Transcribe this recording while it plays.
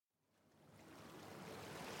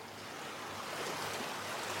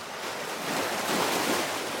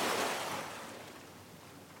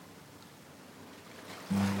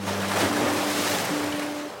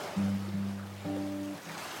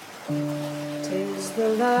the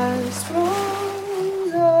last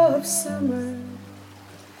rose of summer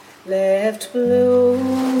left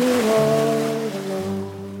blooming all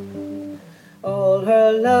alone. All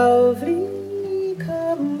her lovely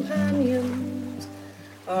companions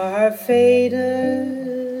are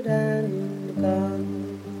faded and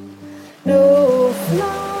gone. No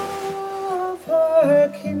flower of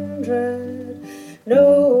her kindred,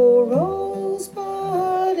 no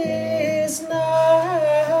rosebud is nigh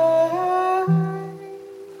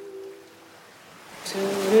to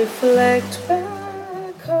reflect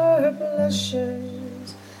back her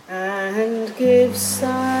blushes and give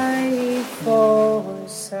sigh for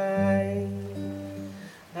sigh.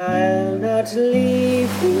 I'll not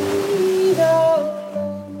leave thee, thou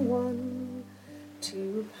lone one,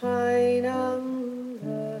 to pine on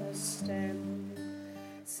the stem,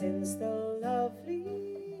 since the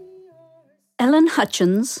lovely... Ellen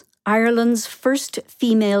Hutchins, Ireland's first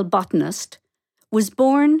female botanist, was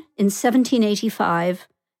born in 1785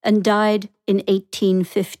 and died in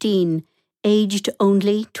 1815, aged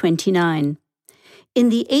only 29. In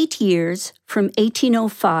the 8 years from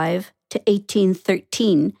 1805 to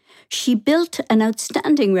 1813, she built an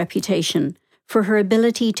outstanding reputation for her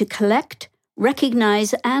ability to collect,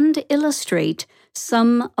 recognize, and illustrate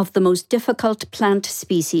some of the most difficult plant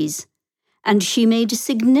species, and she made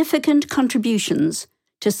significant contributions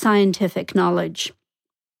to scientific knowledge.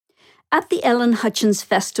 At the Ellen Hutchins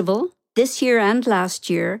Festival, this year and last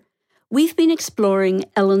year, we've been exploring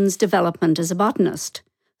Ellen's development as a botanist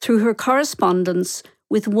through her correspondence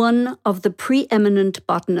with one of the preeminent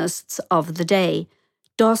botanists of the day,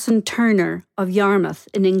 Dawson Turner of Yarmouth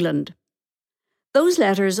in England. Those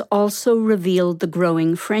letters also revealed the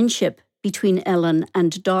growing friendship between Ellen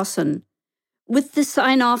and Dawson, with the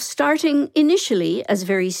sign-off starting initially as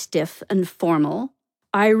very stiff and formal,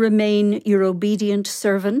 "I remain your obedient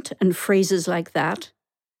servant," and phrases like that.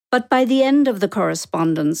 But by the end of the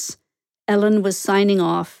correspondence, Ellen was signing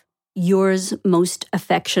off, "Yours most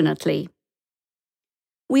affectionately."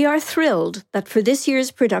 We are thrilled that for this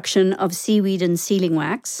year's production of Seaweed and Sealing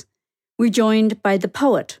Wax, we're joined by the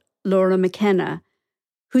poet, Laura McKenna,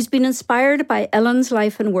 who's been inspired by Ellen's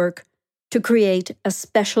life and work to create a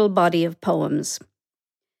special body of poems.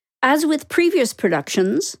 As with previous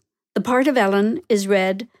productions, the part of Ellen is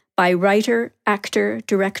read by writer, actor,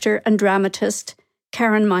 director, and dramatist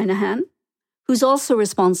Karen Minahan, who's also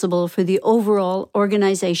responsible for the overall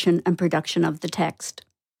organisation and production of the text.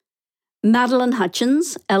 Madeline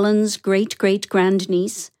Hutchins, Ellen's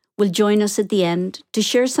great-great-grandniece, will join us at the end to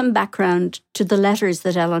share some background to the letters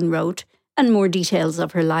that Ellen wrote and more details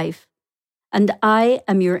of her life. And I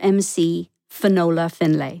am your MC, Finola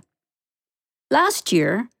Finlay. Last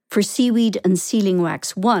year, for Seaweed and Sealing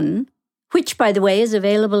Wax 1, which, by the way, is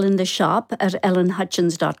available in the shop at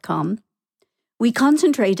ellenhutchins.com, we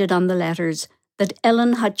concentrated on the letters that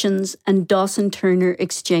Ellen Hutchins and Dawson Turner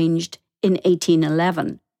exchanged in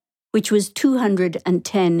 1811, which was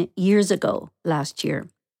 210 years ago last year.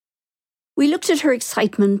 We looked at her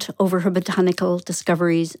excitement over her botanical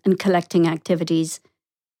discoveries and collecting activities,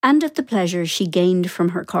 and at the pleasure she gained from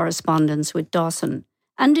her correspondence with Dawson,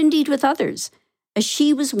 and indeed with others, as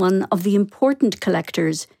she was one of the important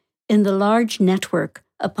collectors in the large network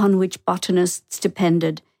upon which botanists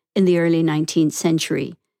depended in the early 19th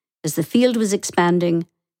century, as the field was expanding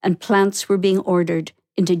and plants were being ordered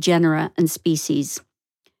into genera and species.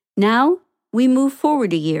 Now, we move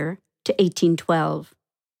forward a year to 1812.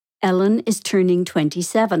 Ellen is turning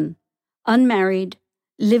 27, unmarried,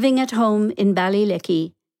 living at home in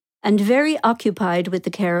Ballylickey, and very occupied with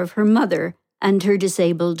the care of her mother and her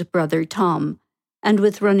disabled brother Tom, and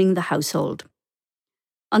with running the household.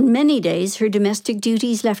 On many days, her domestic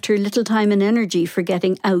duties left her little time and energy for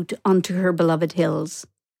getting out onto her beloved hills.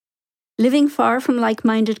 Living far from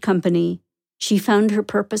like-minded company, she found her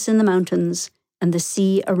purpose in the mountains and the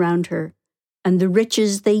sea around her, and the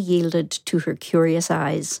riches they yielded to her curious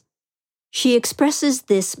eyes. She expresses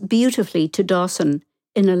this beautifully to Dawson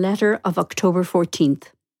in a letter of October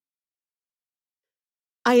 14th.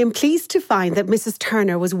 I am pleased to find that Mrs.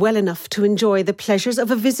 Turner was well enough to enjoy the pleasures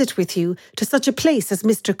of a visit with you to such a place as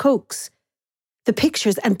Mr. Coke's. The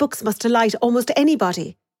pictures and books must delight almost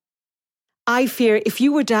anybody. I fear if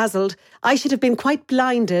you were dazzled, I should have been quite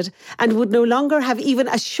blinded and would no longer have even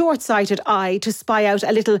a short-sighted eye to spy out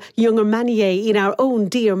a little younger Manier in our own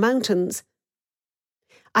dear mountains.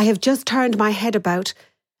 I have just turned my head about,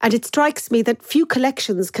 and it strikes me that few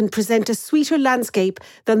collections can present a sweeter landscape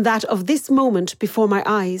than that of this moment before my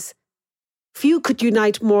eyes. Few could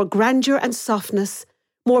unite more grandeur and softness,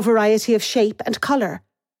 more variety of shape and colour.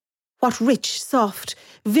 What rich, soft,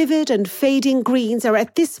 vivid and fading greens are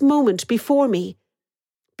at this moment before me,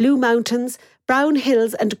 Blue mountains, brown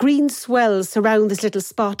hills and green swells surround this little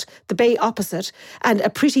spot, the bay opposite, and a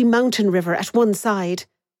pretty mountain river at one side.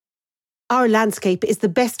 Our landscape is the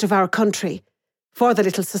best of our country. For the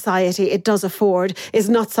little society it does afford, is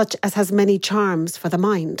not such as has many charms for the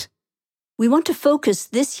mind. We want to focus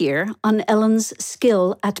this year on Ellen's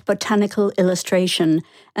skill at botanical illustration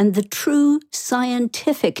and the true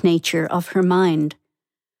scientific nature of her mind.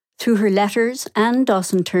 Through her letters and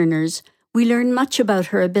Dawson Turner's, we learn much about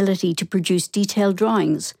her ability to produce detailed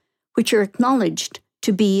drawings, which are acknowledged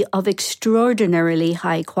to be of extraordinarily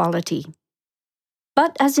high quality.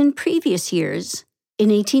 But as in previous years, in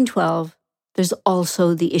 1812, there's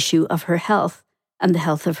also the issue of her health and the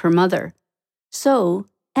health of her mother. So,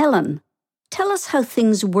 Ellen, tell us how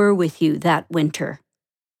things were with you that winter.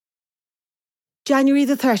 January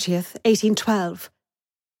the 30th, 1812.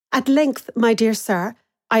 At length, my dear sir,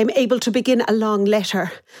 I am able to begin a long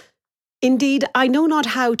letter. Indeed, I know not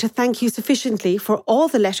how to thank you sufficiently for all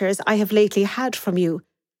the letters I have lately had from you.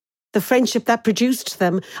 The friendship that produced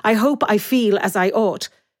them, I hope I feel as I ought,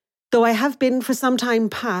 though I have been for some time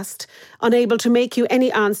past unable to make you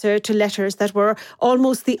any answer to letters that were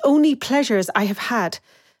almost the only pleasures I have had,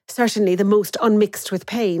 certainly the most unmixed with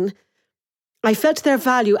pain. I felt their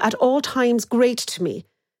value at all times great to me,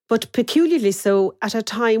 but peculiarly so at a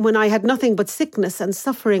time when I had nothing but sickness and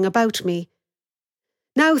suffering about me.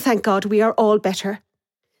 Now, thank God, we are all better.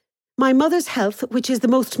 My mother's health, which is the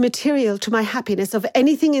most material to my happiness of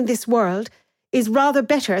anything in this world, is rather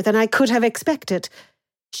better than I could have expected.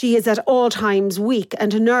 She is at all times weak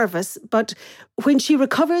and nervous, but when she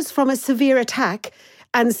recovers from a severe attack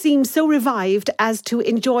and seems so revived as to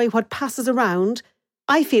enjoy what passes around,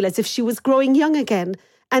 I feel as if she was growing young again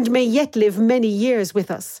and may yet live many years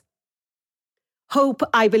with us. Hope,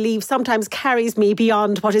 I believe, sometimes carries me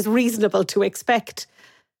beyond what is reasonable to expect.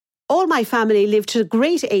 All my family lived to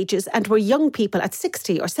great ages and were young people at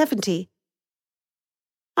 60 or 70.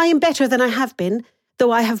 I am better than I have been,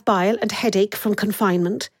 though I have bile and headache from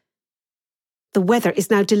confinement. The weather is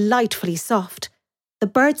now delightfully soft. The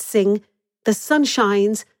birds sing, the sun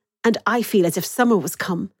shines, and I feel as if summer was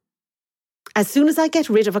come. As soon as I get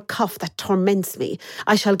rid of a cough that torments me,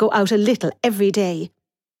 I shall go out a little every day.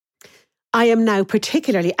 I am now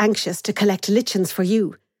particularly anxious to collect lichens for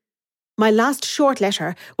you. My last short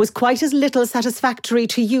letter was quite as little satisfactory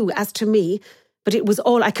to you as to me, but it was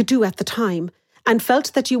all I could do at the time, and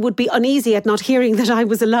felt that you would be uneasy at not hearing that I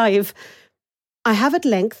was alive. I have at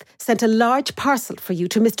length sent a large parcel for you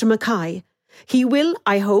to Mr. Mackay. He will,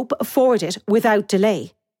 I hope, forward it without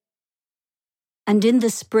delay. And in the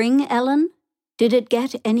spring, Ellen, did it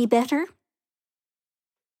get any better?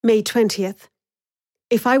 May 20th.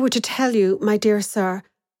 If I were to tell you, my dear sir,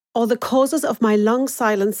 all the causes of my long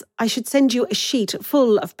silence, I should send you a sheet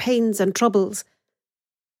full of pains and troubles.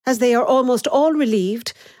 As they are almost all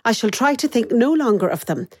relieved, I shall try to think no longer of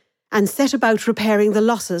them, and set about repairing the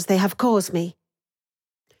losses they have caused me.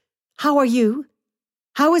 How are you?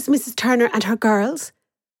 How is Mrs. Turner and her girls?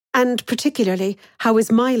 And particularly, how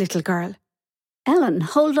is my little girl? Ellen,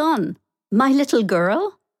 hold on. My little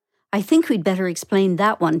girl? I think we'd better explain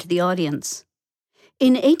that one to the audience.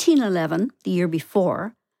 In 1811, the year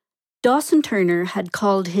before, Dawson Turner had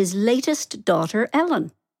called his latest daughter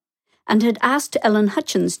Ellen, and had asked Ellen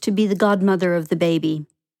Hutchins to be the godmother of the baby.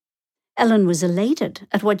 Ellen was elated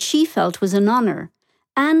at what she felt was an honour,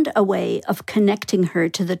 and a way of connecting her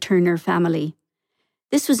to the Turner family.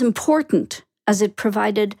 This was important, as it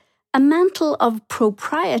provided a mantle of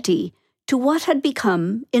propriety to what had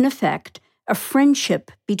become, in effect, a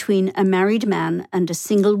friendship between a married man and a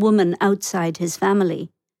single woman outside his family.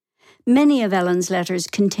 Many of Ellen's letters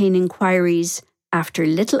contain inquiries after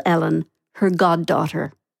little Ellen, her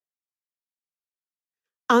goddaughter.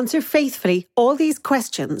 Answer faithfully all these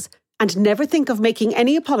questions and never think of making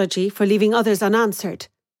any apology for leaving others unanswered.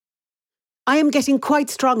 I am getting quite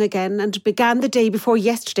strong again and began the day before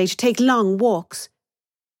yesterday to take long walks.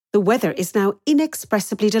 The weather is now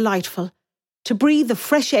inexpressibly delightful. To breathe the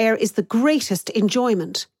fresh air is the greatest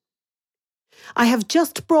enjoyment. I have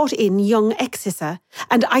just brought in young Excissa,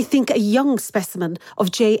 and I think a young specimen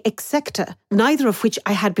of J. execta, neither of which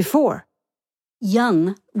I had before.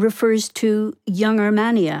 Young refers to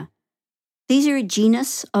Youngermania. These are a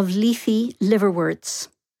genus of leafy liverworts.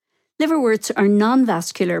 Liverworts are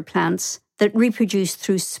non-vascular plants that reproduce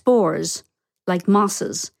through spores, like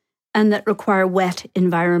mosses, and that require wet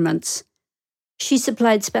environments. She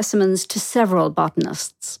supplied specimens to several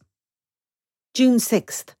botanists. June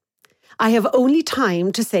 6th. I have only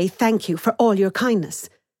time to say thank you for all your kindness.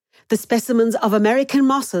 The specimens of American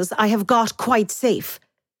mosses I have got quite safe.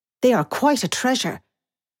 They are quite a treasure.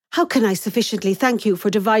 How can I sufficiently thank you for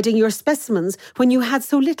dividing your specimens when you had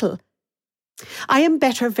so little? I am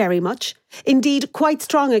better very much, indeed quite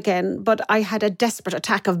strong again, but I had a desperate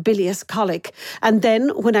attack of bilious colic, and then,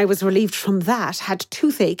 when I was relieved from that, had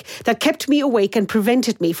toothache that kept me awake and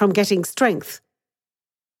prevented me from getting strength.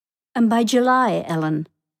 And by July, Ellen,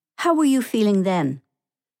 how were you feeling then?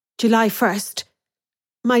 July 1st.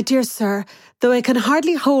 My dear sir, though I can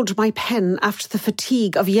hardly hold my pen after the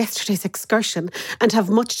fatigue of yesterday's excursion and have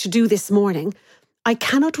much to do this morning, I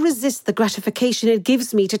cannot resist the gratification it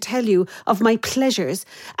gives me to tell you of my pleasures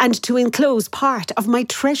and to enclose part of my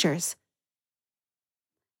treasures.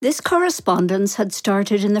 This correspondence had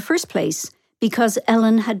started in the first place because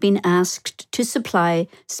Ellen had been asked to supply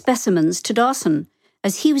specimens to Dawson,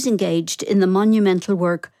 as he was engaged in the monumental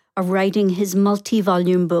work of writing his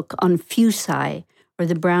multi-volume book on fuci, or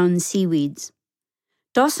the brown seaweeds.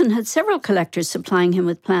 Dawson had several collectors supplying him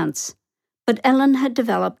with plants, but Ellen had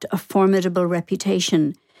developed a formidable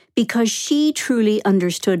reputation because she truly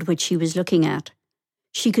understood what she was looking at.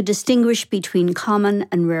 She could distinguish between common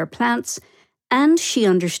and rare plants, and she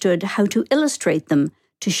understood how to illustrate them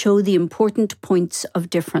to show the important points of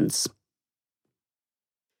difference.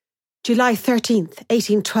 July 13th,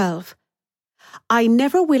 1812. I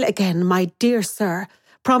never will again, my dear sir,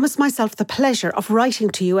 promise myself the pleasure of writing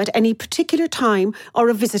to you at any particular time or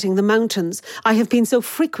of visiting the mountains. I have been so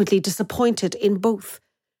frequently disappointed in both.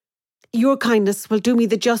 Your kindness will do me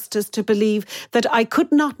the justice to believe that I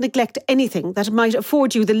could not neglect anything that might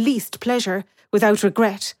afford you the least pleasure without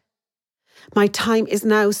regret. My time is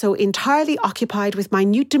now so entirely occupied with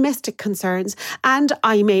minute domestic concerns, and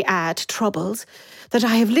I may add troubles, that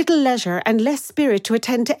I have little leisure and less spirit to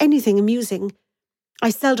attend to anything amusing. I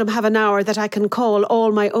seldom have an hour that I can call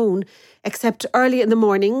all my own, except early in the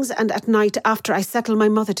mornings and at night after I settle my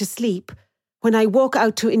mother to sleep, when I walk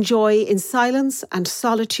out to enjoy in silence and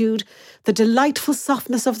solitude the delightful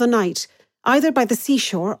softness of the night, either by the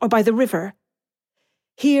seashore or by the river.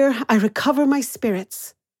 Here I recover my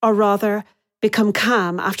spirits, or rather, become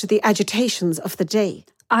calm after the agitations of the day.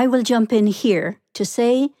 I will jump in here to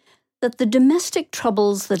say that the domestic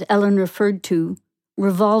troubles that Ellen referred to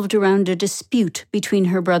revolved around a dispute between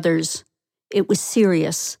her brothers. It was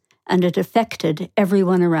serious, and it affected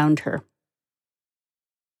everyone around her.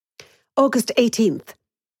 August 18th.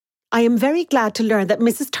 I am very glad to learn that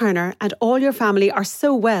Mrs. Turner and all your family are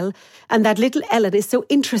so well, and that little Ellen is so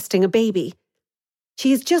interesting a baby.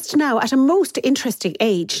 She is just now at a most interesting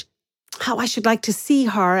age. How I should like to see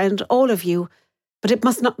her and all of you, but it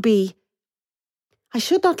must not be. I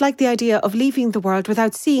should not like the idea of leaving the world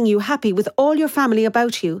without seeing you happy with all your family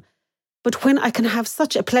about you, but when I can have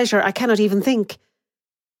such a pleasure I cannot even think.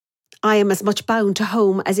 I am as much bound to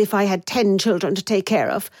home as if I had 10 children to take care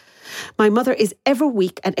of. My mother is ever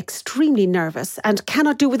weak and extremely nervous, and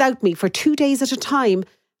cannot do without me for 2 days at a time,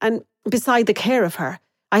 and beside the care of her,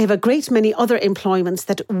 I have a great many other employments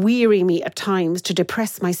that weary me at times to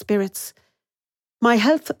depress my spirits. My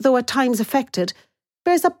health, though at times affected,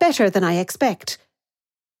 bears up better than I expect.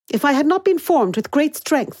 If I had not been formed with great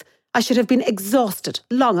strength, I should have been exhausted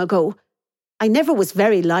long ago. I never was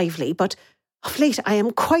very lively, but of late I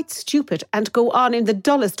am quite stupid and go on in the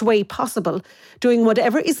dullest way possible, doing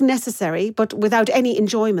whatever is necessary, but without any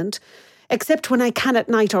enjoyment, except when I can at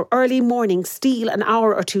night or early morning steal an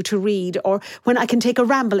hour or two to read, or when I can take a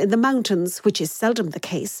ramble in the mountains, which is seldom the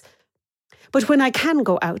case. But when I can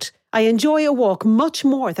go out, I enjoy a walk much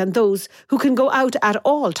more than those who can go out at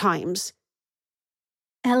all times.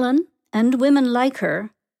 Ellen, and women like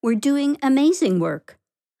her, were doing amazing work.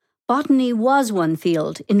 Botany was one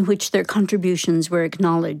field in which their contributions were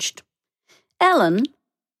acknowledged. Ellen,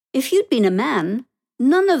 if you'd been a man,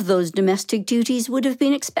 none of those domestic duties would have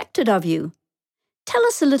been expected of you. Tell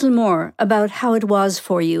us a little more about how it was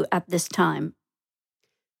for you at this time.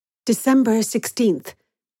 December 16th.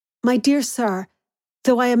 My dear sir,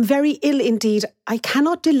 though I am very ill indeed, I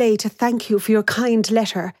cannot delay to thank you for your kind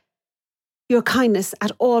letter. Your kindness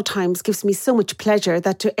at all times gives me so much pleasure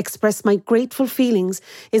that to express my grateful feelings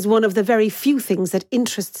is one of the very few things that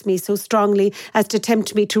interests me so strongly as to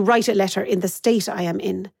tempt me to write a letter in the state I am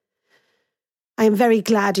in. I am very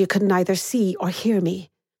glad you could neither see or hear me.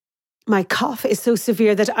 My cough is so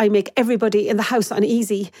severe that I make everybody in the house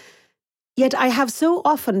uneasy. Yet I have so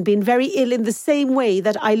often been very ill in the same way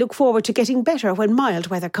that I look forward to getting better when mild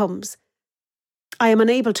weather comes. I am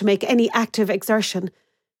unable to make any active exertion.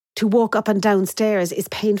 To walk up and down stairs is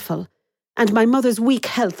painful, and my mother's weak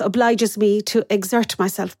health obliges me to exert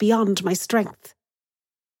myself beyond my strength.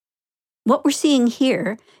 What we're seeing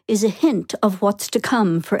here is a hint of what's to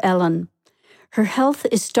come for Ellen. Her health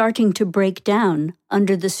is starting to break down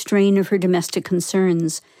under the strain of her domestic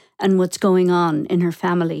concerns, and what's going on in her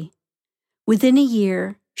family. Within a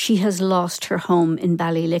year, she has lost her home in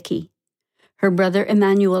Ballylickey. Her brother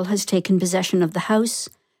Emmanuel has taken possession of the house,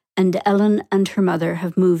 and Ellen and her mother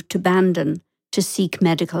have moved to Bandon to seek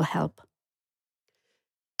medical help.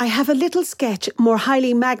 I have a little sketch more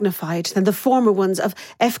highly magnified than the former ones of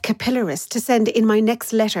F. Capillaris to send in my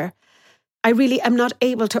next letter. I really am not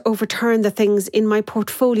able to overturn the things in my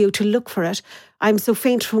portfolio to look for it. I am so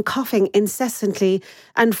faint from coughing incessantly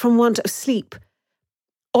and from want of sleep.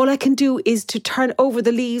 All I can do is to turn over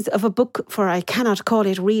the leaves of a book, for I cannot call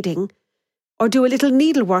it reading, or do a little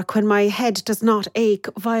needlework when my head does not ache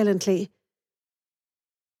violently.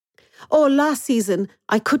 Oh, last season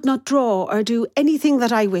I could not draw or do anything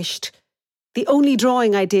that I wished. The only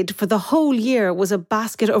drawing I did for the whole year was a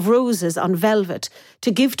basket of roses on velvet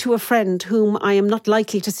to give to a friend whom I am not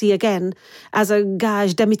likely to see again, as a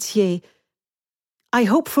gage d'amitié. I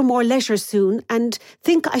hope for more leisure soon, and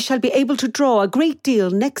think I shall be able to draw a great deal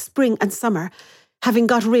next spring and summer, having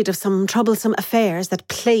got rid of some troublesome affairs that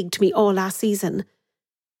plagued me all last season.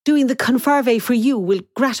 Doing the conferve for you will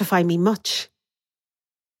gratify me much.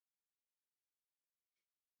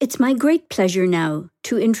 It's my great pleasure now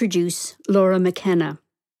to introduce Laura McKenna.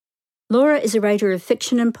 Laura is a writer of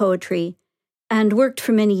fiction and poetry and worked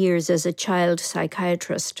for many years as a child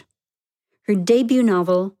psychiatrist. Her debut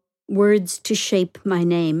novel, Words to Shape My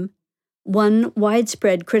Name, won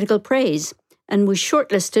widespread critical praise and was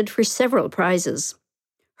shortlisted for several prizes.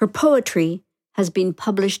 Her poetry has been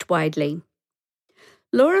published widely.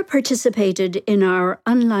 Laura participated in our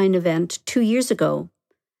online event 2 years ago,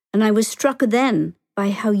 and I was struck then by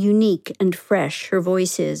how unique and fresh her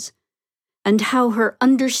voice is, and how her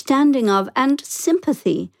understanding of and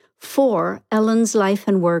sympathy for Ellen's life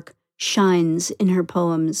and work shines in her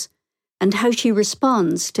poems, and how she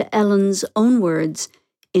responds to Ellen's own words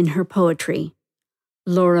in her poetry.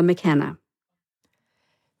 Laura McKenna.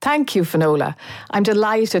 Thank you, Finola. I'm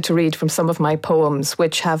delighted to read from some of my poems,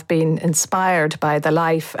 which have been inspired by the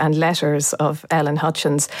life and letters of Ellen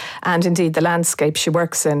Hutchins, and indeed the landscape she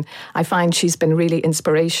works in. I find she's been really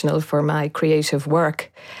inspirational for my creative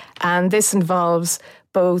work. And this involves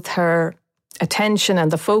both her attention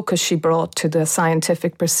and the focus she brought to the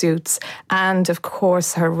scientific pursuits, and of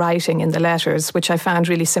course her writing in the letters, which I found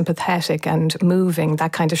really sympathetic and moving,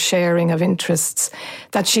 that kind of sharing of interests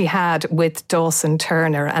that she had with Dawson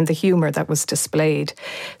Turner and the humour that was displayed.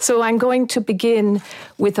 So I'm going to begin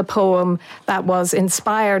with a poem that was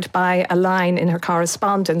inspired by a line in her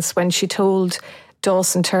correspondence when she told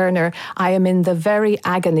Dawson Turner, I am in the very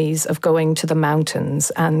agonies of going to the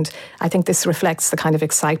mountains. And I think this reflects the kind of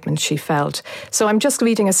excitement she felt. So I'm just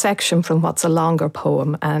reading a section from what's a longer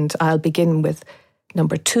poem, and I'll begin with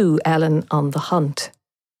number 2, Ellen on the Hunt.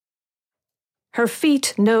 Her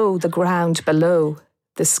feet know the ground below,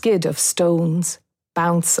 the skid of stones,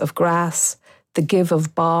 bounce of grass, the give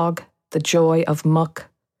of bog, the joy of muck.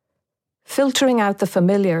 Filtering out the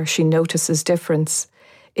familiar, she notices difference,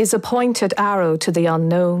 is a pointed arrow to the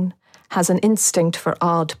unknown, has an instinct for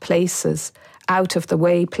odd places,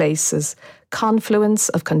 out-of-the-way places, confluence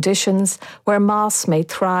of conditions where moss may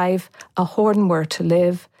thrive, a hornwort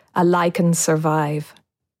live, a lichen survive.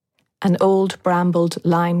 An old brambled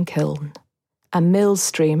lime kiln, a mill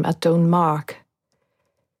stream at Dunmark,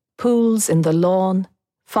 pools in the lawn,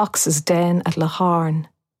 fox's den at Laharn,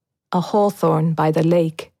 a hawthorn by the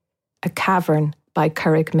lake, a cavern by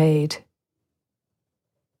Curragh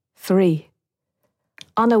 3.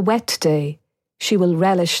 On a wet day, she will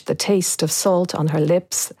relish the taste of salt on her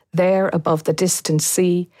lips, there above the distant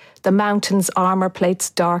sea, the mountains' armour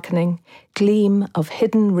plates darkening, gleam of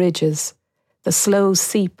hidden ridges, the slow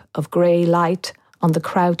seep of grey light on the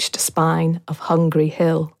crouched spine of Hungry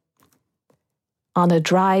Hill. On a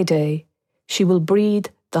dry day, she will breathe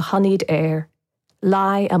the honeyed air,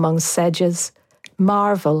 lie among sedges,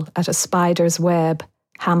 marvel at a spider's web,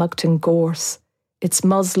 hammocked in gorse, its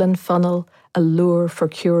muslin funnel a lure for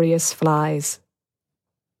curious flies.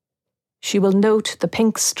 She will note the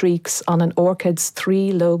pink streaks on an orchid's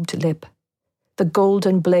 3-lobed lip, the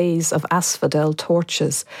golden blaze of asphodel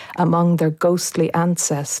torches among their ghostly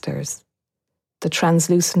ancestors, the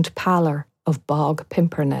translucent pallor of bog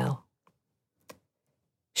pimpernel.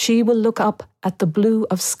 She will look up at the blue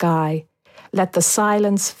of sky, let the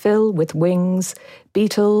silence fill with wings,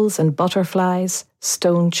 beetles and butterflies,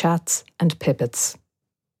 stone chats and pipits.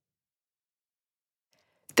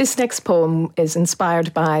 This next poem is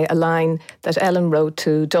inspired by a line that Ellen wrote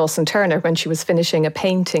to Dawson Turner when she was finishing a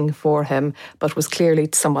painting for him, but was clearly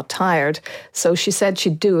somewhat tired. So she said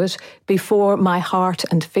she'd do it before my heart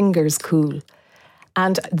and fingers cool.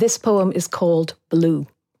 And this poem is called Blue.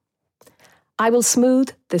 I will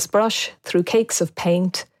smooth this brush through cakes of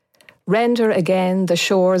paint, render again the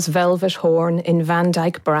shore's velvet horn in Van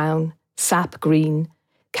Dyke brown, sap green,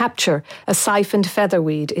 capture a siphoned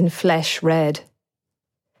featherweed in flesh red.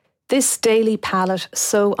 This daily palette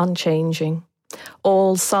so unchanging,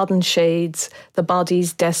 all sodden shades, the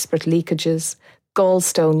body's desperate leakages,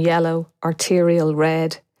 gallstone yellow, arterial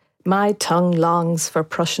red, my tongue longs for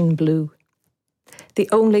Prussian blue. The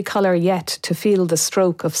only colour yet to feel the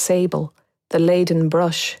stroke of sable, the laden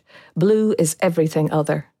brush, blue is everything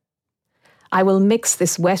other. I will mix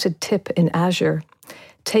this wetted tip in azure,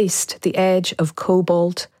 taste the edge of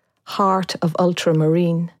cobalt, heart of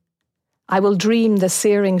ultramarine. I will dream the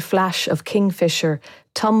searing flash of kingfisher,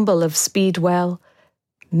 tumble of speedwell,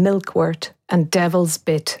 milkwort and devil's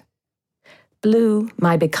bit. Blue,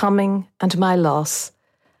 my becoming and my loss.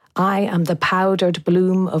 I am the powdered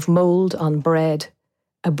bloom of mould on bread,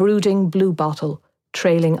 a brooding blue bottle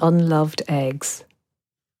trailing unloved eggs.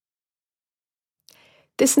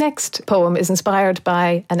 This next poem is inspired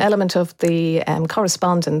by an element of the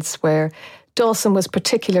correspondence where Dawson was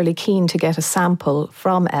particularly keen to get a sample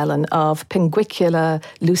from Ellen of Pinguicula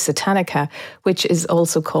lusitanica, which is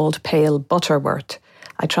also called pale butterwort.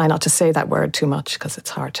 I try not to say that word too much because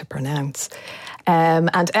it's hard to pronounce.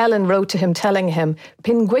 And Ellen wrote to him telling him,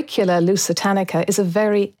 Pinguicula lusitanica is a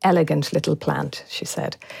very elegant little plant, she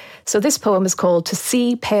said. So this poem is called To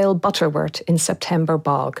See Pale Butterwort in September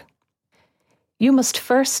Bog. You must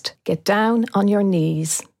first get down on your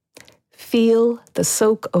knees. Feel the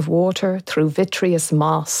soak of water through vitreous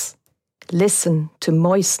moss. Listen to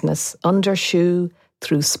moistness under shoe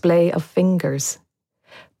through splay of fingers.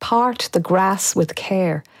 Part the grass with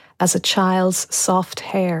care as a child's soft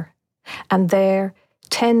hair. And there,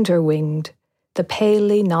 tender-winged, the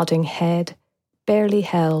palely nodding head, barely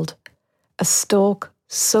held, a stalk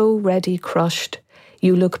so ready crushed,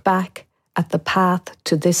 you look back at the path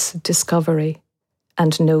to this discovery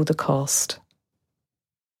and know the cost.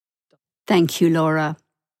 Thank you, Laura.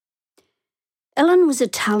 Ellen was a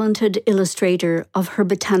talented illustrator of her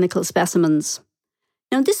botanical specimens.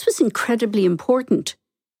 Now, this was incredibly important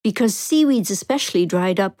because seaweeds especially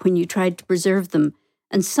dried up when you tried to preserve them,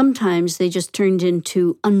 and sometimes they just turned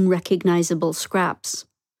into unrecognizable scraps.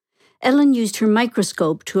 Ellen used her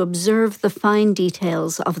microscope to observe the fine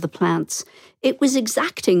details of the plants. It was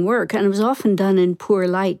exacting work and it was often done in poor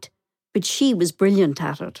light, but she was brilliant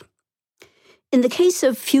at it. In the case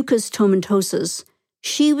of Fucus tomentosus,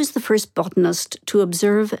 she was the first botanist to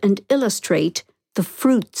observe and illustrate the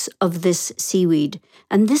fruits of this seaweed,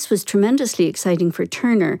 and this was tremendously exciting for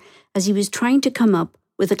Turner as he was trying to come up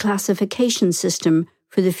with a classification system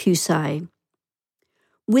for the Fuci.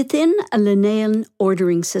 Within a Linnaean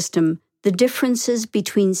ordering system, the differences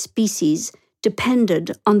between species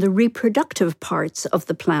depended on the reproductive parts of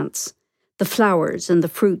the plants, the flowers and the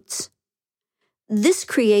fruits. This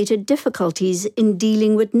created difficulties in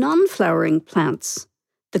dealing with non-flowering plants,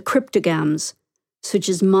 the cryptogams, such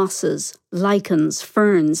as mosses, lichens,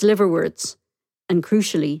 ferns, liverworts, and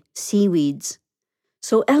crucially, seaweeds.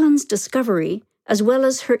 So Ellen's discovery, as well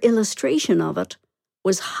as her illustration of it,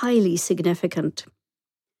 was highly significant.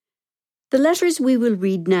 The letters we will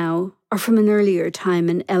read now are from an earlier time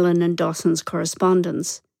in Ellen and Dawson's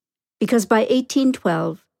correspondence, because by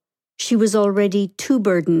 1812, she was already too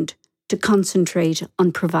burdened to concentrate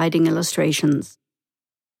on providing illustrations.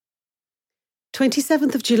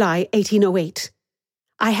 27th of July, 1808.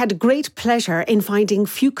 I had great pleasure in finding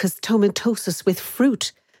Fucus tomentosus with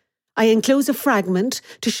fruit. I enclose a fragment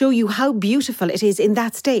to show you how beautiful it is in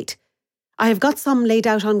that state. I have got some laid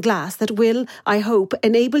out on glass that will, I hope,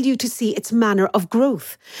 enable you to see its manner of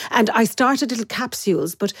growth. And I started little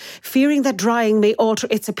capsules, but fearing that drying may alter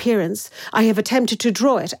its appearance, I have attempted to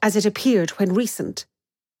draw it as it appeared when recent.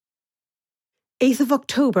 8th of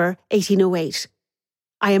October, 1808.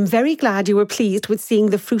 I am very glad you were pleased with seeing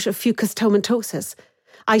the fruit of Fucus tomentosus.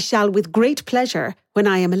 I shall, with great pleasure, when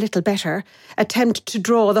I am a little better, attempt to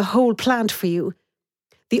draw the whole plant for you.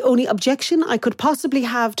 The only objection I could possibly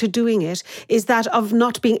have to doing it is that of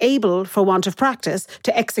not being able, for want of practice,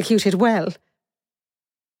 to execute it well.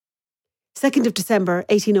 2nd of December,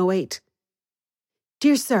 1808.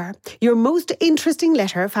 Dear Sir, your most interesting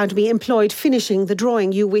letter found me employed finishing the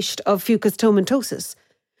drawing you wished of Fucus tomentosus.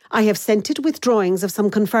 I have sent it with drawings of some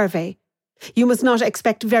confervae. You must not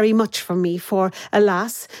expect very much from me, for,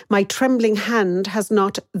 alas, my trembling hand has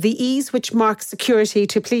not the ease which marks security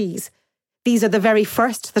to please. These are the very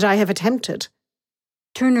first that I have attempted.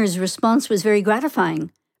 Turner's response was very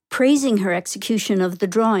gratifying, praising her execution of the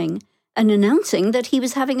drawing and announcing that he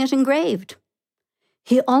was having it engraved.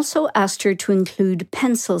 He also asked her to include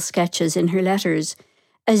pencil sketches in her letters,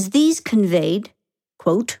 as these conveyed,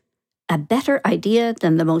 quote, a better idea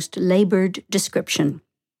than the most laboured description.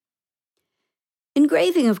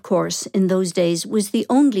 Engraving, of course, in those days was the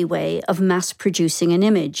only way of mass-producing an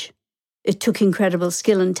image. It took incredible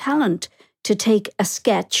skill and talent to take a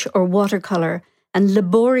sketch or watercolour and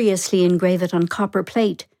laboriously engrave it on copper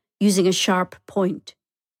plate using a sharp point.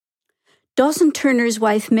 Dawson Turner's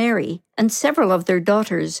wife Mary and several of their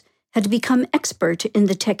daughters had become expert in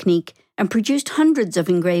the technique and produced hundreds of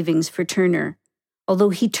engravings for Turner, although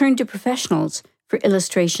he turned to professionals for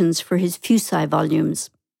illustrations for his Fusai volumes.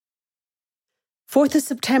 4th of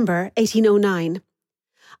September 1809.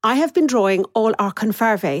 I have been drawing all our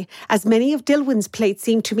confarvae, as many of Dilwyn's plates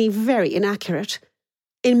seem to me very inaccurate.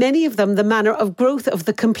 In many of them, the manner of growth of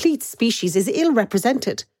the complete species is ill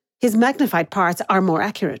represented. His magnified parts are more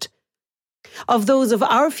accurate. Of those of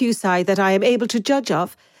our Fusai that I am able to judge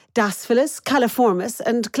of, Dasyphyllus, Califormis,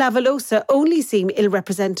 and Clavilosa only seem ill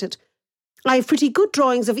represented. I have pretty good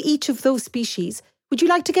drawings of each of those species. Would you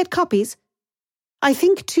like to get copies? I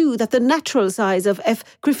think, too, that the natural size of F.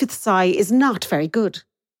 Griffithsi is not very good.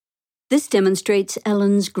 This demonstrates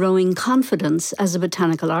Ellen's growing confidence as a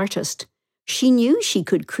botanical artist. She knew she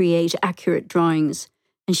could create accurate drawings,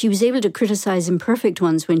 and she was able to criticise imperfect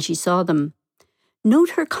ones when she saw them.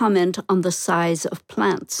 Note her comment on the size of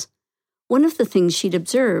plants. One of the things she'd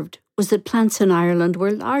observed was that plants in Ireland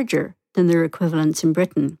were larger than their equivalents in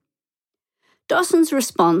Britain. Dawson's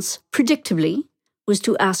response, predictably, was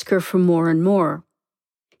to ask her for more and more.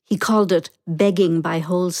 He called it begging by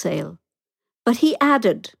wholesale. But he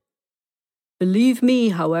added, "Believe me,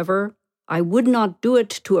 however, I would not do it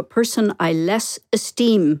to a person I less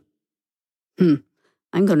esteem."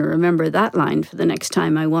 I'm going to remember that line for the next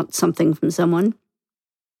time I want something from someone.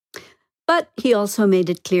 But he also made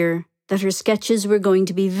it clear that her sketches were going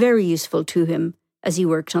to be very useful to him as he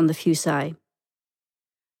worked on the Fusai.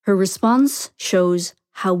 Her response shows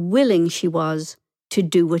how willing she was to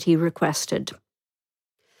do what he requested.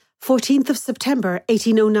 14th of September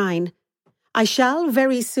 1809. I shall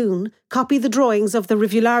very soon copy the drawings of the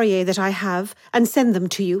Rivulariae that I have and send them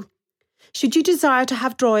to you. Should you desire to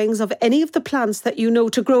have drawings of any of the plants that you know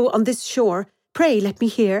to grow on this shore, pray let me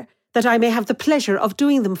hear, that I may have the pleasure of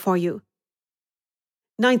doing them for you.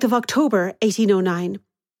 9th of October 1809.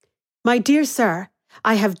 My dear sir,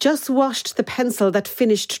 I have just washed the pencil that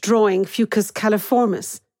finished drawing Fucus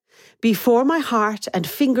califormis. Before my heart and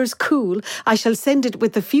fingers cool, I shall send it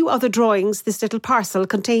with the few other drawings this little parcel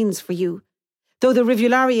contains for you. Though the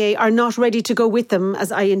Rivulariae are not ready to go with them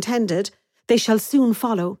as I intended, they shall soon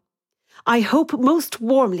follow. I hope most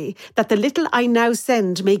warmly that the little I now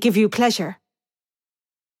send may give you pleasure.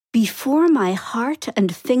 Before my heart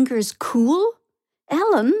and fingers cool?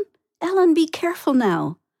 Ellen, be careful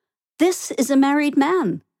now. This is a married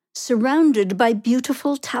man, surrounded by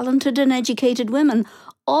beautiful, talented and educated women,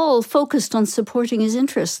 all focused on supporting his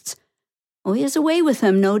interests. Oh, he has a way with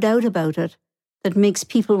him, no doubt about it, that makes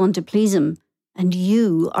people want to please him. And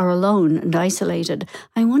you are alone and isolated.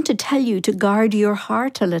 I want to tell you to guard your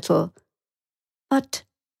heart a little. But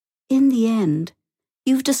in the end,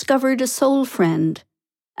 you've discovered a soul friend,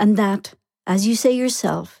 and that, as you say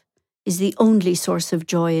yourself, is the only source of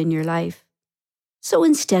joy in your life. So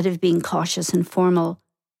instead of being cautious and formal,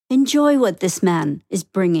 enjoy what this man is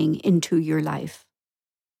bringing into your life.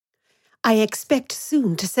 I expect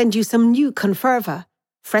soon to send you some new conferva,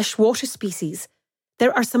 freshwater species.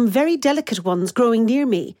 There are some very delicate ones growing near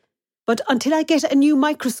me, but until I get a new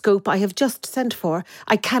microscope I have just sent for,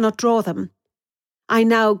 I cannot draw them. I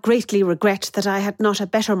now greatly regret that I had not a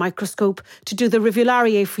better microscope to do the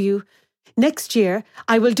Rivulariae for you. Next year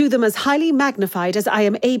I will do them as highly magnified as I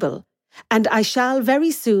am able, and I shall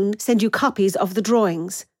very soon send you copies of the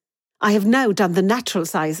drawings. I have now done the natural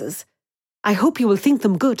sizes. I hope you will think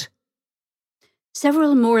them good.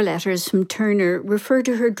 Several more letters from Turner refer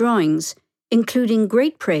to her drawings, including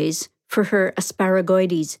great praise for her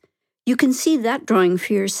asparagoides. You can see that drawing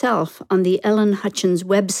for yourself on the Ellen Hutchins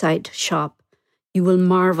website shop. You will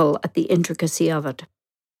marvel at the intricacy of it.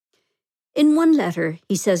 In one letter,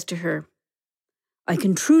 he says to her, I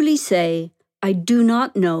can truly say I do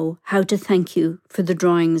not know how to thank you for the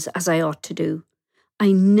drawings as I ought to do.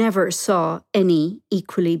 I never saw any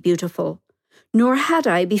equally beautiful, nor had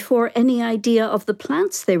I before any idea of the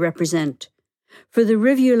plants they represent. For the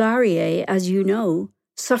Rivulariae, as you know,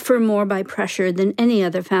 suffer more by pressure than any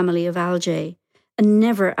other family of algae, and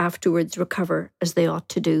never afterwards recover as they ought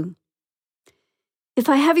to do. If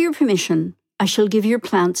I have your permission, I shall give your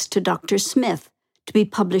plants to Dr. Smith to be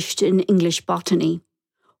published in English Botany,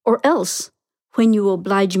 or else, when you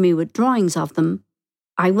oblige me with drawings of them,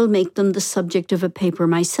 I will make them the subject of a paper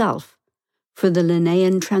myself, for the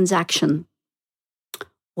Linnaean transaction.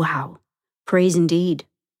 Wow, praise indeed.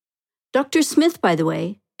 Dr. Smith, by the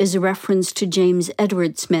way, is a reference to James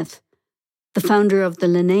Edward Smith, the founder of the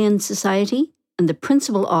Linnaean Society and the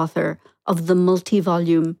principal author of the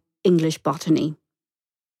multi-volume English Botany.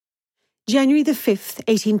 January the 5th,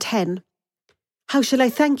 1810. How shall I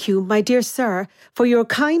thank you, my dear sir, for your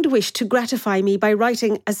kind wish to gratify me by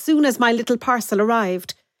writing as soon as my little parcel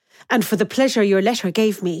arrived, and for the pleasure your letter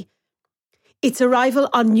gave me. Its arrival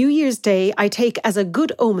on New Year's Day I take as a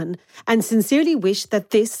good omen, and sincerely wish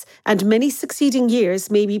that this and many succeeding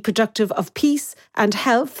years may be productive of peace and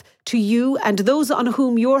health to you and those on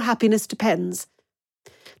whom your happiness depends.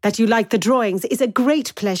 That you like the drawings is a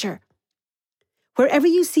great pleasure. Wherever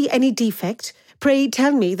you see any defect, pray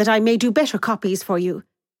tell me that I may do better copies for you.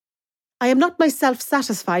 I am not myself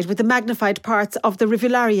satisfied with the magnified parts of the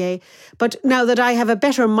Rivulariae, but now that I have a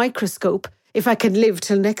better microscope, if I can live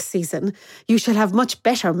till next season, you shall have much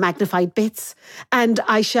better magnified bits, and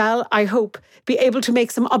I shall, I hope, be able to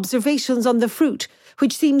make some observations on the fruit,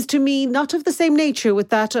 which seems to me not of the same nature with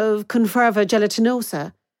that of Conferva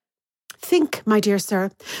gelatinosa. Think, my dear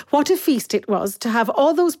sir, what a feast it was to have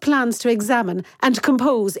all those plans to examine and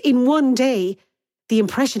compose in one day. The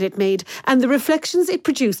impression it made and the reflections it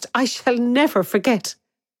produced I shall never forget.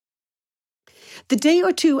 The day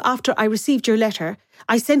or two after I received your letter,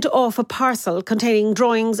 I sent off a parcel containing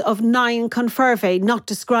drawings of 9 Confervae not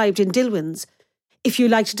described in Dillwyn's. If you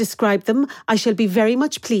like to describe them, I shall be very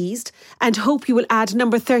much pleased, and hope you will add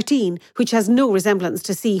number 13, which has no resemblance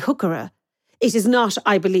to C. Hookera. It is not,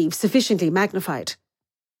 I believe, sufficiently magnified.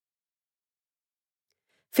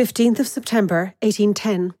 15th of September,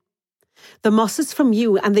 1810. The mosses from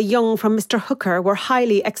you and the young from Mr. Hooker were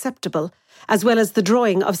highly acceptable, as well as the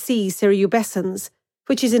drawing of C. cerubescens,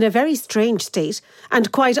 which is in a very strange state,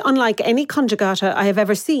 and quite unlike any conjugata I have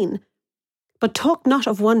ever seen. But talk not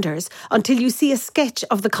of wonders until you see a sketch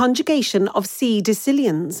of the conjugation of C.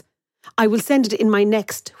 deciliens. I will send it in my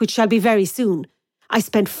next, which shall be very soon. I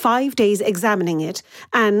spent 5 days examining it,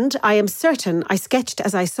 and I am certain I sketched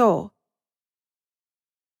as I saw.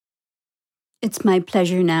 It's my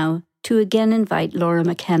pleasure now to again invite Laura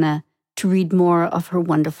McKenna to read more of her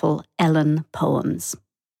wonderful Ellen poems.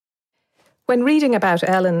 When reading about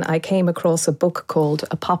Ellen, I came across a book called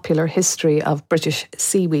A Popular History of British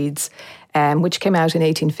Seaweeds, which came out in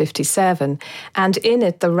 1857. And in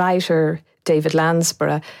it, the writer, David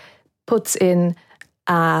Lansborough, puts in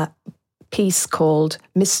a piece called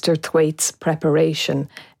Mr. Thwaite's Preparation,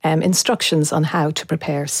 instructions on how to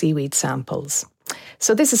prepare seaweed samples.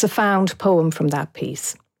 So this is a found poem from that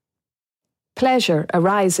piece. Pleasure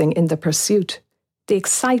arising in the pursuit, the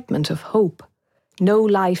excitement of hope, no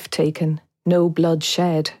life taken, no blood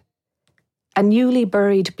shed. A newly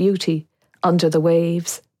buried beauty under the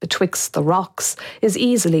waves, betwixt the rocks, is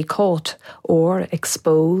easily caught or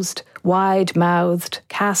exposed, wide-mouthed,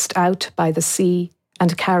 cast out by the sea,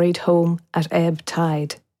 and carried home at ebb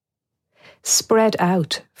tide. Spread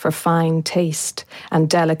out for fine taste and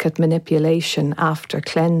delicate manipulation after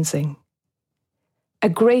cleansing. A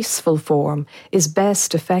graceful form is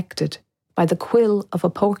best effected by the quill of a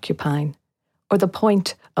porcupine or the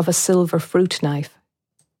point of a silver fruit knife.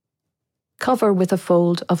 Cover with a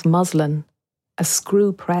fold of muslin, a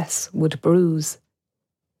screw press would bruise.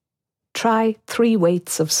 Try 3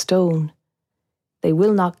 weights of stone. They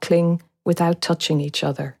will not cling without touching each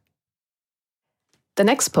other. The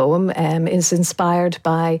next poem is inspired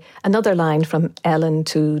by another line from Ellen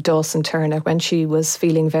to Dawson Turner when she was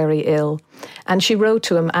feeling very ill. And she wrote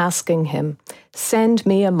to him asking him, "Send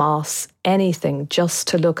me a moss, anything just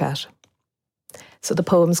to look at." So the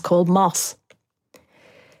poem's called Moss.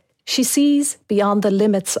 She sees beyond the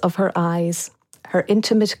limits of her eyes, her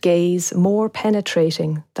intimate gaze more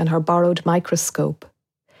penetrating than her borrowed microscope.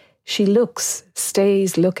 She looks,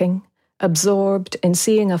 stays looking, absorbed in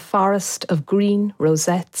seeing a forest of green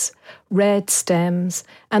rosettes, red stems,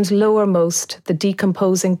 and lowermost the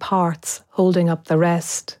decomposing parts holding up the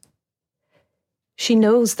rest. She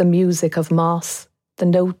knows the music of moss, the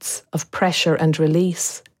notes of pressure and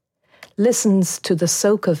release, listens to the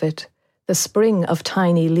soak of it, the spring of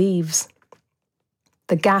tiny leaves,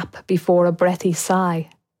 the gap before a breathy sigh.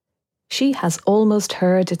 She has almost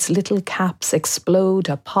heard its little caps explode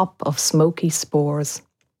a pop of smoky spores.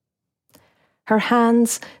 Her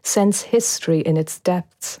hands sense history in its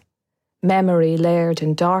depths, memory layered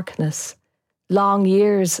in darkness, long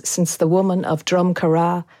years since the woman of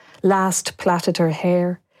Drumcarragh last plaited her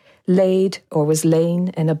hair, laid or was lain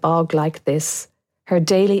in a bog like this, her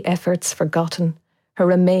daily efforts forgotten, her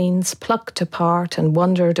remains plucked apart and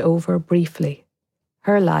wondered over briefly.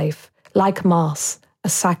 Her life, like moss, a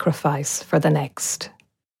sacrifice for the next.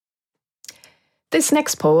 This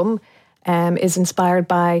next poem is inspired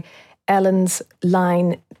by Ellen's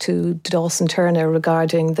line to Dawson Turner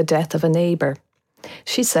regarding the death of a neighbour.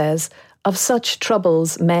 She says, "Of such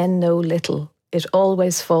troubles men know little. It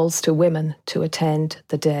always falls to women to attend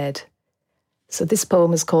the dead." So this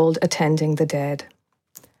poem is called Attending the Dead.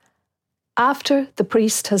 After the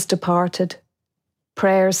priest has departed,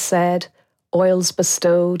 prayers said, oils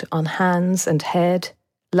bestowed on hands and head,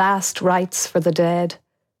 last rites for the dead,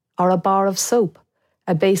 or a bar of soap,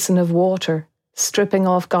 a basin of water, stripping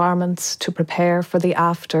off garments to prepare for the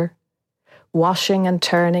after, washing and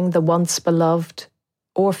turning the once beloved,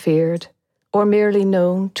 or feared, or merely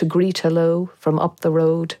known to greet hello from up the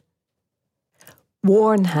road.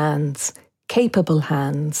 Worn hands, capable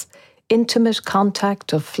hands, intimate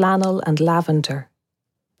contact of flannel and lavender.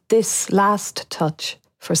 This last touch,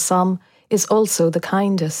 for some, is also the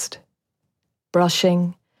kindest.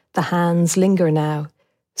 Brushing, the hands linger now,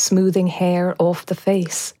 smoothing hair off the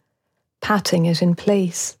face, patting it in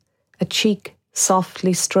place, a cheek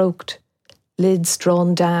softly stroked, lids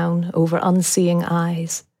drawn down over unseeing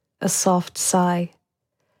eyes, a soft sigh.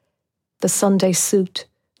 The Sunday suit,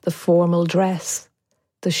 the formal dress,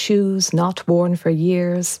 the shoes not worn for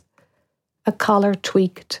years, a collar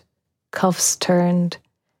tweaked, cuffs turned,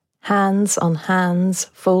 hands on hands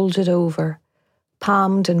folded over,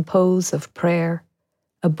 palmed in pose of prayer,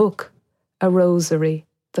 a book, a rosary,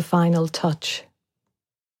 the final touch.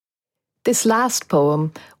 This last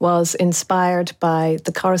poem was inspired by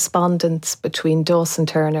the correspondence between Dawson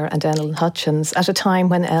Turner and Ellen Hutchins at a time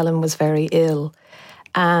when Ellen was very ill.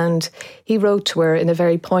 And he wrote to her in a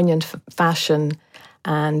very poignant fashion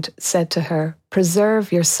and said to her,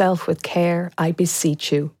 "Preserve yourself with care, I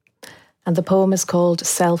beseech you." And the poem is called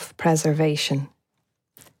Self-Preservation.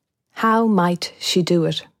 How might she do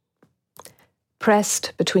it?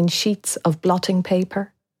 Pressed between sheets of blotting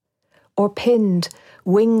paper, or pinned,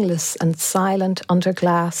 wingless and silent under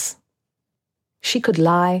glass. She could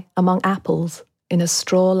lie among apples in a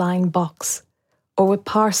straw-lined box, or with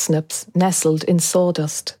parsnips nestled in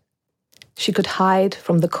sawdust. She could hide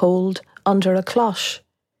from the cold under a cloche,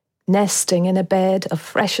 nesting in a bed of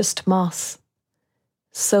freshest moss.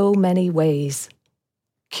 So many ways.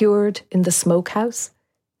 Cured in the smokehouse,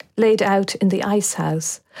 laid out in the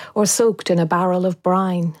icehouse, or soaked in a barrel of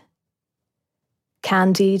brine.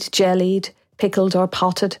 Candied, jellied, pickled or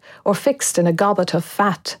potted, or fixed in a gobbet of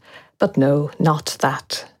fat. But no, not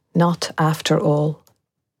that. Not after all.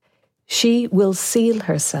 She will seal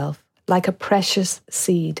herself like a precious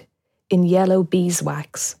seed in yellow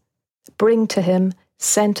beeswax, bring to him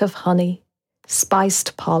scent of honey,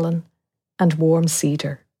 spiced pollen, and warm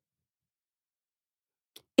cedar.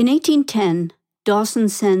 In 1810, Dawson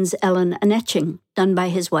sends Ellen an etching done by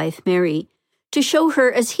his wife Mary to show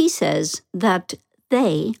her, as he says, that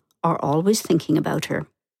they are always thinking about her.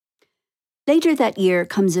 Later that year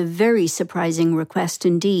comes a very surprising request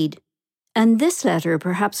indeed, and this letter,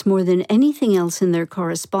 perhaps more than anything else in their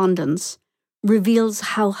correspondence, reveals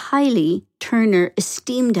how highly Turner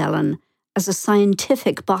esteemed Ellen as a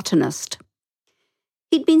scientific botanist.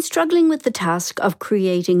 He'd been struggling with the task of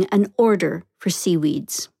creating an order for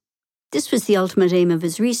seaweeds. This was the ultimate aim of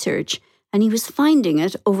his research, and he was finding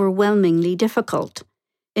it overwhelmingly difficult.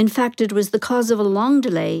 In fact, it was the cause of a long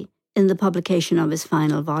delay in the publication of his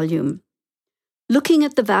final volume. Looking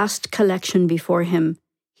at the vast collection before him,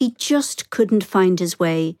 he just couldn't find his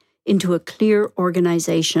way into a clear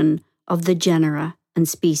organization of the genera and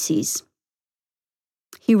species.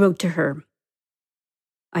 He wrote to her,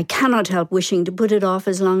 "I cannot help wishing to put it off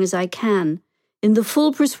as long as I can, in the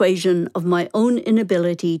full persuasion of my own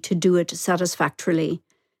inability to do it satisfactorily,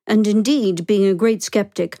 and indeed being a great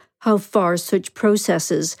skeptic how far such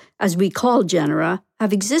processes as we call genera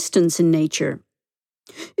have existence in nature.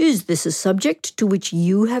 Is this a subject to which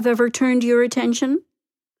you have ever turned your attention?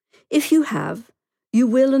 If you have, you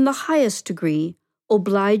will in the highest degree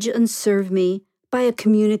oblige and serve me by a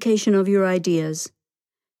communication of your ideas.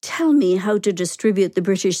 Tell me how to distribute the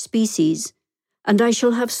British species, and I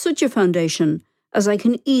shall have such a foundation as I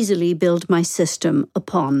can easily build my system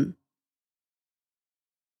upon."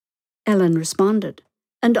 Ellen responded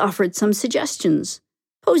and offered some suggestions,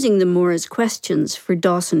 posing them more as questions for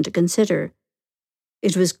Dawson to consider.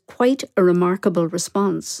 It was quite a remarkable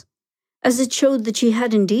response, as it showed that she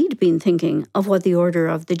had indeed been thinking of what the order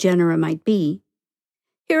of the genera might be.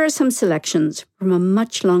 Here are some selections from a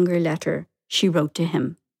much longer letter she wrote to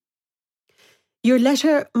him. Your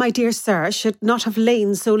letter, my dear sir, should not have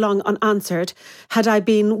lain so long unanswered had I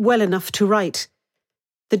been well enough to write.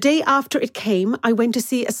 The day after it came, I went to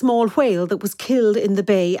see a small whale that was killed in the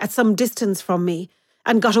bay at some distance from me,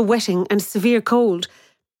 and got a wetting and severe cold.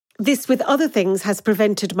 This, with other things, has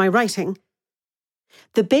prevented my writing.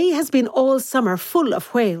 The bay has been all summer full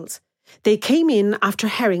of whales. They came in after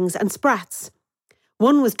herrings and sprats.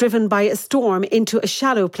 One was driven by a storm into a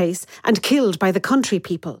shallow place and killed by the country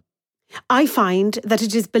people. I find that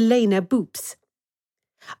it is Balena boops.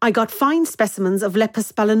 I got fine specimens of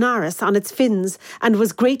Lepus balanaris on its fins and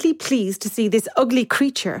was greatly pleased to see this ugly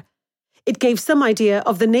creature. It gave some idea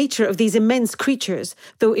of the nature of these immense creatures,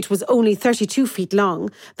 though it was only 32 feet long,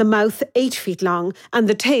 the mouth 8 feet long, and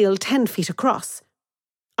the tail 10 feet across.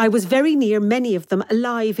 I was very near many of them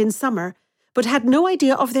alive in summer, but had no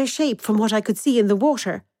idea of their shape from what I could see in the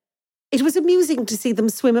water. It was amusing to see them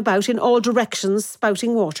swim about in all directions,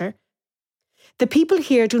 spouting water. The people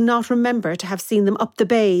here do not remember to have seen them up the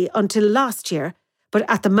bay until last year, but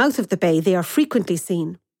at the mouth of the bay they are frequently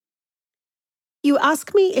seen. You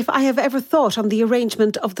ask me if I have ever thought on the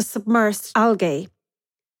arrangement of the submersed algae.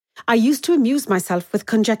 I used to amuse myself with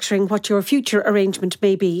conjecturing what your future arrangement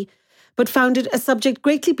may be, but found it a subject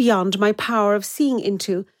greatly beyond my power of seeing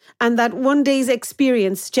into, and that one day's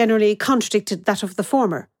experience generally contradicted that of the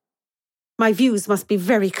former. My views must be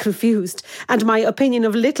very confused, and my opinion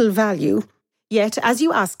of little value. Yet, as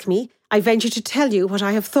you ask me, I venture to tell you what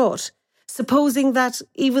I have thought, supposing that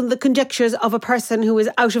even the conjectures of a person who is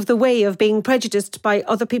out of the way of being prejudiced by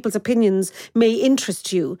other people's opinions may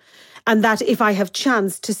interest you, and that if I have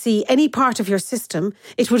chanced to see any part of your system,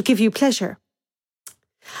 it would give you pleasure.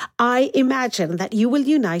 I imagine that you will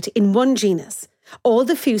unite in one genus all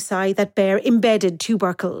the fuci that bear embedded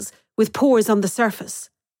tubercles, with pores on the surface.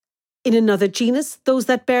 In another genus, those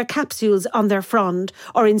that bear capsules on their frond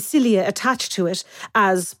or in cilia attached to it,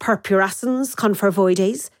 as Purpurascens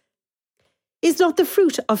confervoides. Is not the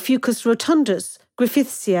fruit of Fucus rotundus,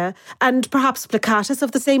 Griffithsia, and perhaps Plicatus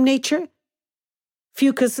of the same nature?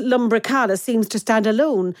 Fucus lumbricalis seems to stand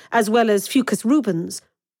alone, as well as Fucus rubens.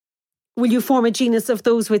 Will you form a genus of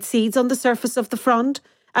those with seeds on the surface of the frond,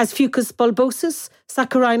 as Fucus bulbosus,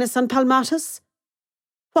 Saccharinus and palmatus?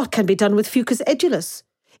 What can be done with Fucus edulis?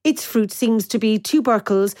 Its fruit seems to be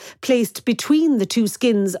tubercles placed between the two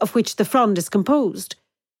skins of which the frond is composed.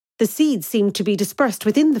 The seeds seem to be dispersed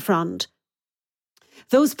within the frond.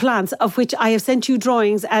 Those plants of which I have sent you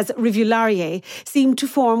drawings as Rivulariae seem to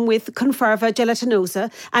form with Conferva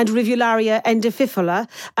gelatinosa and Rivularia endififolia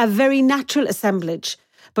a very natural assemblage.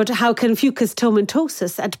 But how can Fucus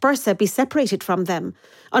tomentosus and bursa be separated from them,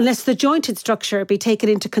 unless the jointed structure be taken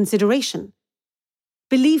into consideration?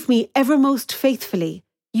 Believe me ever most faithfully,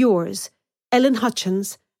 yours, Ellen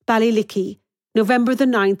Hutchins, Ballylickey, November the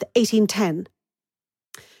 9th, 1810.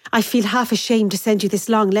 I feel half ashamed to send you this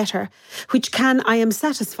long letter, which can, I am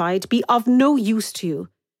satisfied, be of no use to you.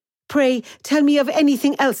 Pray, tell me of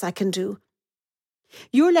anything else I can do.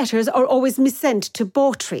 Your letters are always missent to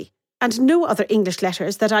Bawtry, and no other English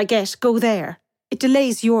letters that I get go there. It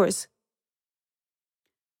delays yours.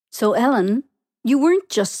 So, Ellen, you weren't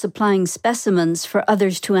just supplying specimens for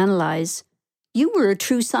others to analyse. You were a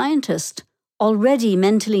true scientist, already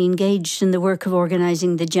mentally engaged in the work of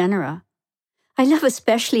organising the genera. I love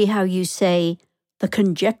especially how you say, the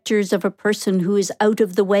conjectures of a person who is out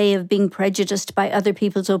of the way of being prejudiced by other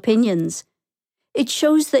people's opinions. It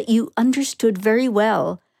shows that you understood very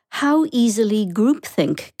well how easily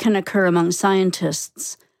groupthink can occur among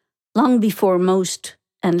scientists, long before most,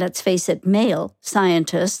 and let's face it, male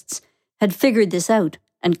scientists, had figured this out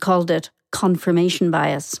and called it confirmation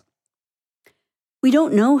bias. We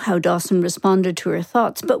don't know how Dawson responded to her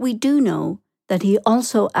thoughts, but we do know that he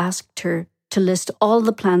also asked her to list all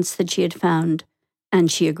the plants that she had found,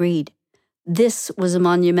 and she agreed. This was a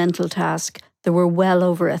monumental task. There were well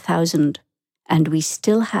over 1,000, and we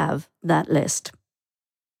still have that list.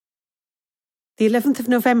 The 11th of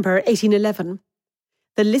November, 1811.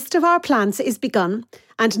 The list of our plants is begun,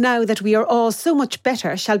 and now that we are all so much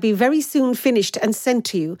better, shall be very soon finished and sent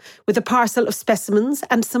to you, with a parcel of specimens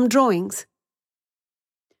and some drawings.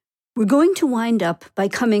 We're going to wind up by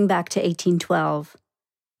coming back to 1812.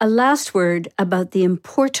 A last word about the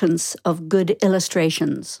importance of good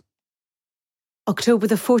illustrations. October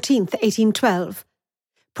the 14th, 1812.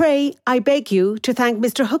 Pray, I beg you to thank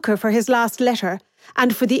Mr. Hooker for his last letter,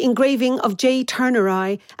 and for the engraving of J.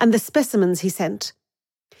 Turneri and the specimens he sent.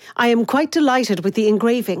 I am quite delighted with the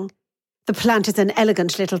engraving. The plant is an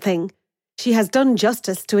elegant little thing. She has done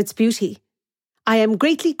justice to its beauty. I am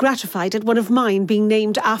greatly gratified at one of mine being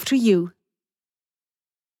named after you.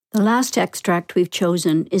 The last extract we've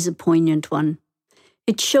chosen is a poignant one.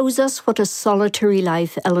 It shows us what a solitary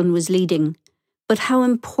life Ellen was leading, but how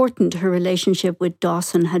important her relationship with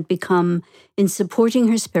Dawson had become in supporting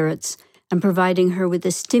her spirits and providing her with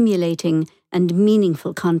a stimulating and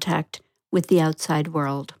meaningful contact with the outside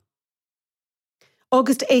world.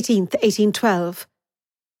 August 18th, 1812.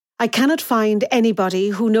 I cannot find anybody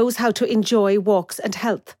who knows how to enjoy walks and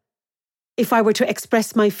health. If I were to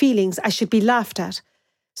express my feelings, I should be laughed at,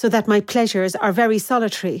 so that my pleasures are very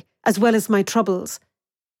solitary, as well as my troubles.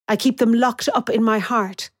 I keep them locked up in my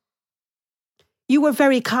heart. You were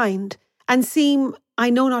very kind, and seem, I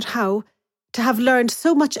know not how, to have learned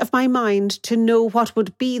so much of my mind to know what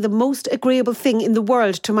would be the most agreeable thing in the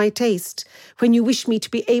world to my taste, when you wish me to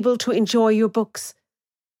be able to enjoy your books.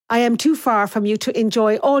 I am too far from you to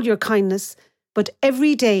enjoy all your kindness, but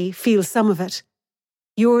every day feel some of it.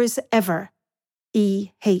 Yours ever,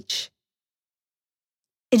 E.H.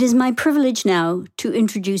 It is my privilege now to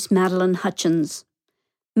introduce Madeline Hutchins.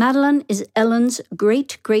 Madeline is Ellen's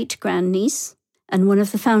great-great-grandniece and one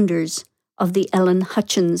of the founders of the Ellen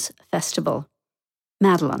Hutchins Festival.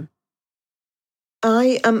 Madeline.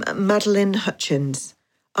 I am Madeline Hutchins.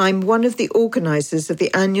 I'm one of the organisers of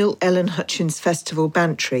the annual Ellen Hutchins Festival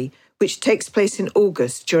Bantry, which takes place in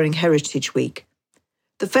August during Heritage Week.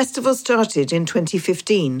 The festival started in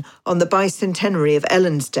 2015 on the bicentenary of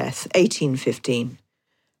Ellen's death, 1815.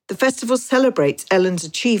 The festival celebrates Ellen's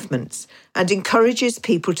achievements and encourages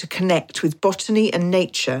people to connect with botany and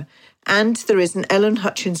nature, and there is an Ellen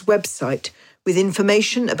Hutchins website with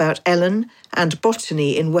information about Ellen and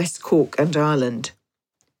botany in West Cork and Ireland.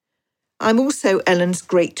 I'm also Ellen's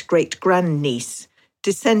great-great-grandniece,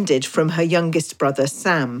 descended from her youngest brother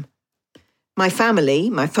Sam. My family,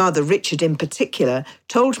 my father Richard in particular,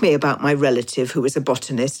 told me about my relative who was a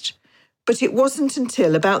botanist, but it wasn't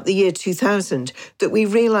until about the year 2000 that we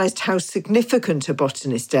realised how significant a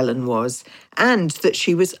botanist Ellen was, and that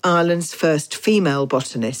she was Ireland's first female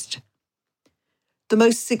botanist. The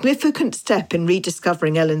most significant step in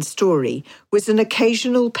rediscovering Ellen's story was an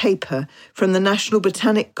occasional paper from the National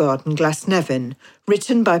Botanic Garden, Glasnevin,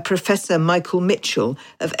 written by Professor Michael Mitchell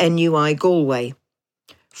of NUI Galway.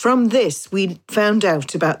 From this, we found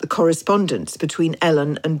out about the correspondence between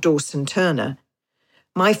Ellen and Dawson Turner.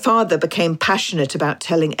 My father became passionate about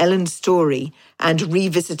telling Ellen's story and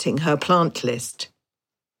revisiting her plant list.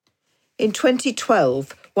 In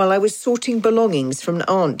 2012, while I was sorting belongings from an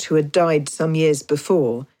aunt who had died some years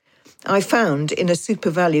before, I found in a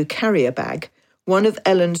SuperValu carrier bag one of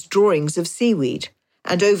Ellen's drawings of seaweed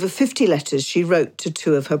and over 50 letters she wrote to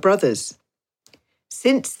two of her brothers.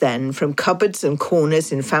 Since then, from cupboards and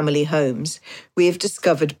corners in family homes, we have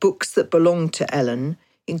discovered books that belonged to Ellen,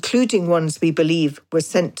 including ones we believe were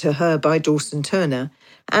sent to her by Dawson Turner,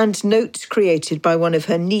 and notes created by one of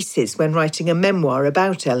her nieces when writing a memoir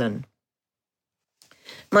about Ellen.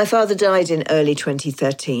 My father died in early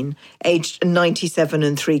 2013, aged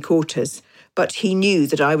 97 3/4, but he knew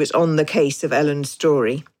that I was on the case of Ellen's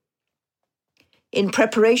story. In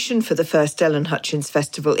preparation for the first Ellen Hutchins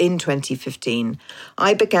Festival in 2015,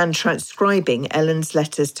 I began transcribing Ellen's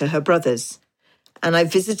letters to her brothers, and I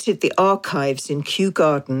visited the archives in Kew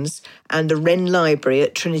Gardens and the Wren Library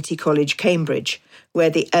at Trinity College, Cambridge, where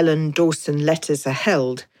the Ellen Dawson letters are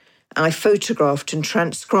held. I photographed and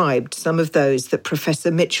transcribed some of those that Professor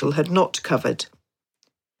Mitchell had not covered.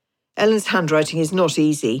 Ellen's handwriting is not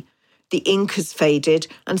easy. The ink has faded,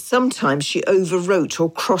 and sometimes she overwrote or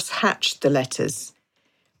cross-hatched the letters.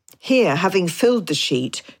 Here, having filled the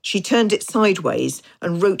sheet, she turned it sideways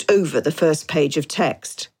and wrote over the first page of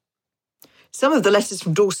text. Some of the letters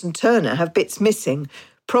from Dawson Turner have bits missing,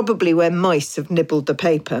 probably where mice have nibbled the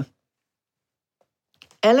paper.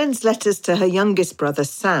 Ellen's letters to her youngest brother,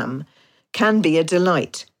 Sam, can be a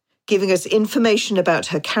delight, giving us information about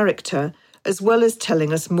her character as well as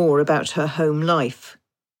telling us more about her home life.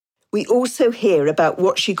 We also hear about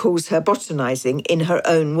what she calls her botanising in her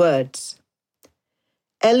own words.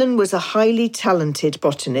 Ellen was a highly talented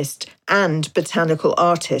botanist and botanical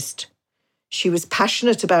artist. She was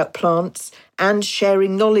passionate about plants and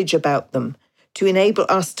sharing knowledge about them to enable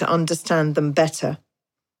us to understand them better.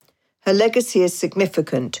 Her legacy is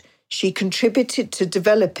significant. She contributed to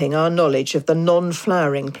developing our knowledge of the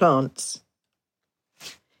non-flowering plants.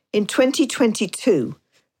 In 2022,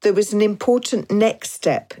 there was an important next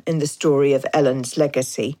step in the story of Ellen's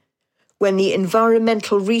legacy, when the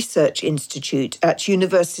Environmental Research Institute at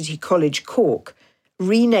University College Cork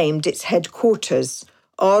renamed its headquarters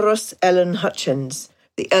Áras Ellen Hutchins,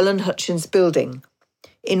 the Ellen Hutchins Building,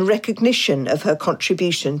 in recognition of her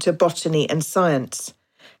contribution to botany and science,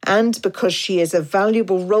 and because she is a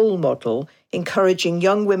valuable role model encouraging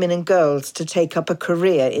young women and girls to take up a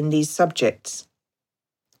career in these subjects.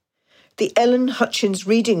 The Ellen Hutchins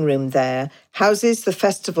Reading Room there houses the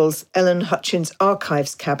festival's Ellen Hutchins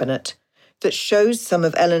Archives Cabinet that shows some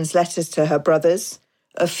of Ellen's letters to her brothers,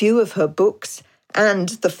 a few of her books, and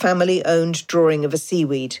the family-owned drawing of a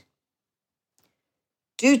seaweed.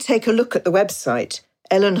 Do take a look at the website,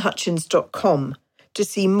 ellenhutchins.com, to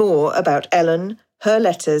see more about Ellen, her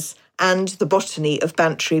letters, and the botany of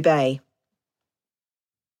Bantry Bay.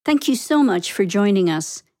 Thank you so much for joining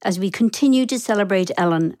us as we continue to celebrate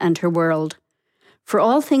Ellen and her world. For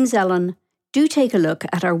all things Ellen, do take a look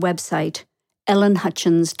at our website,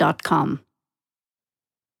 ellenhutchins.com.